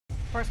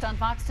First on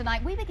Fox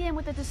tonight, we begin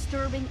with a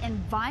disturbing and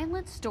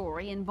violent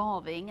story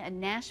involving a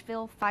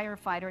Nashville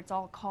firefighter. It's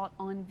all caught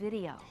on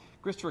video.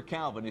 Christopher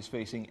Calvin is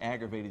facing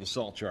aggravated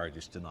assault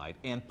charges tonight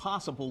and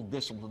possible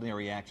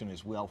disciplinary action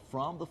as well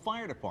from the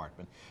fire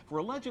department for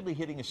allegedly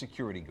hitting a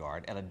security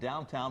guard at a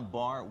downtown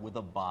bar with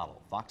a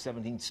bottle. Fox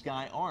 17's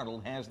Sky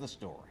Arnold has the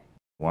story.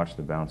 Watch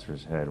the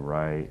bouncer's head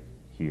right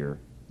here.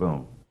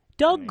 Boom.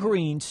 Doug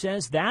Green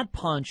says that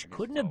punch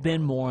couldn't have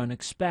been more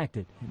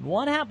unexpected. And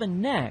what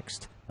happened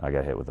next? I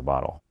got hit with the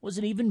bottle. Was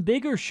an even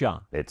bigger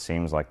shock. It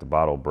seems like the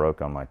bottle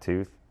broke on my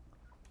tooth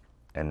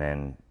and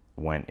then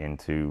went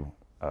into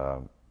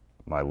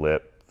my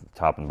lip,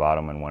 top and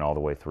bottom, and went all the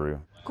way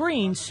through.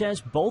 Green says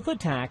both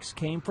attacks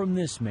came from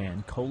this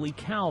man, Coley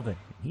Calvin.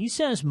 He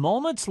says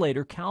moments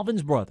later,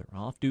 Calvin's brother,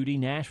 off-duty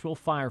Nashville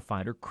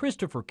firefighter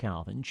Christopher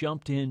Calvin,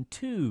 jumped in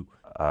too.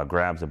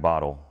 Grabs a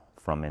bottle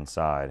from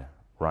inside,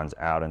 runs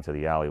out into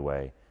the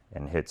alleyway,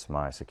 and hits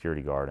my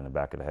security guard in the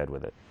back of the head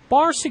with it.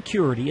 Bar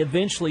security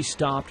eventually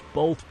stopped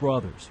both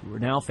brothers, who are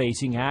now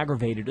facing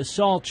aggravated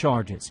assault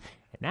charges.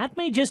 And that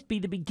may just be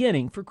the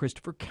beginning for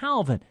Christopher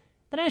Calvin.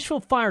 The Nashville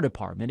Fire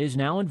Department is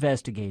now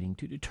investigating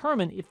to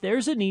determine if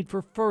there's a need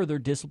for further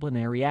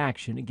disciplinary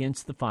action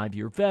against the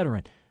 5-year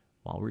veteran.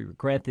 While we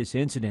regret this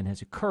incident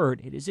has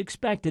occurred, it is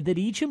expected that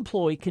each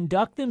employee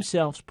conduct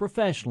themselves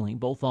professionally,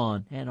 both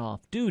on and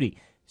off duty,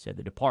 said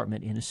the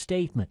department in a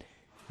statement.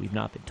 We've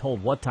not been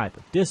told what type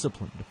of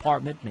discipline the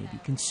department may be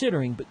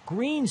considering, but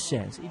Green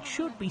says it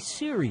should be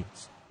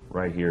serious.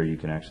 Right here you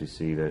can actually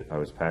see that I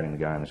was patting the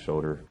guy on the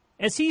shoulder.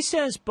 As he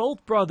says,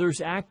 both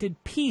brothers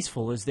acted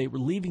peaceful as they were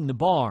leaving the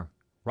bar,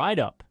 right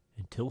up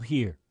until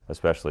here.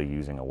 Especially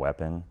using a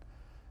weapon,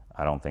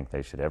 I don't think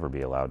they should ever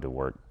be allowed to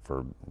work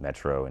for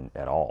Metro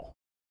at all.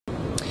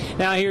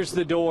 Now here's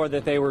the door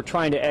that they were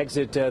trying to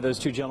exit those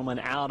two gentlemen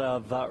out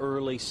of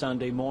early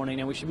Sunday morning.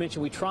 And we should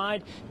mention we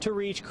tried to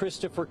reach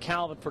Christopher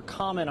Calvin for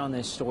comment on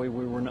this story.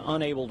 We were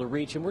unable to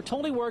reach him. We're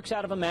told he works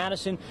out of a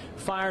Madison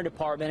fire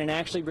department and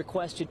actually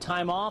requested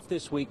time off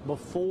this week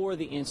before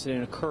the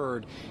incident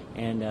occurred.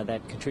 And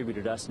that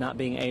contributed to us not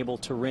being able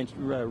to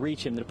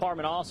reach him. The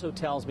department also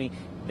tells me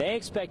they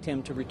expect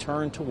him to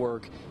return to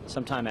work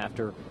sometime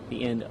after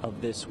the end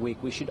of this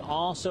week. We should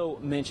also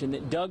mention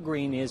that Doug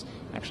Green is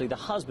actually the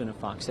husband of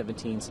Fox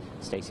 17's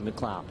Stacey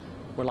McLeod.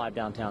 We're live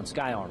downtown.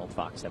 Sky Arnold,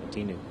 Fox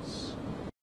 17 News.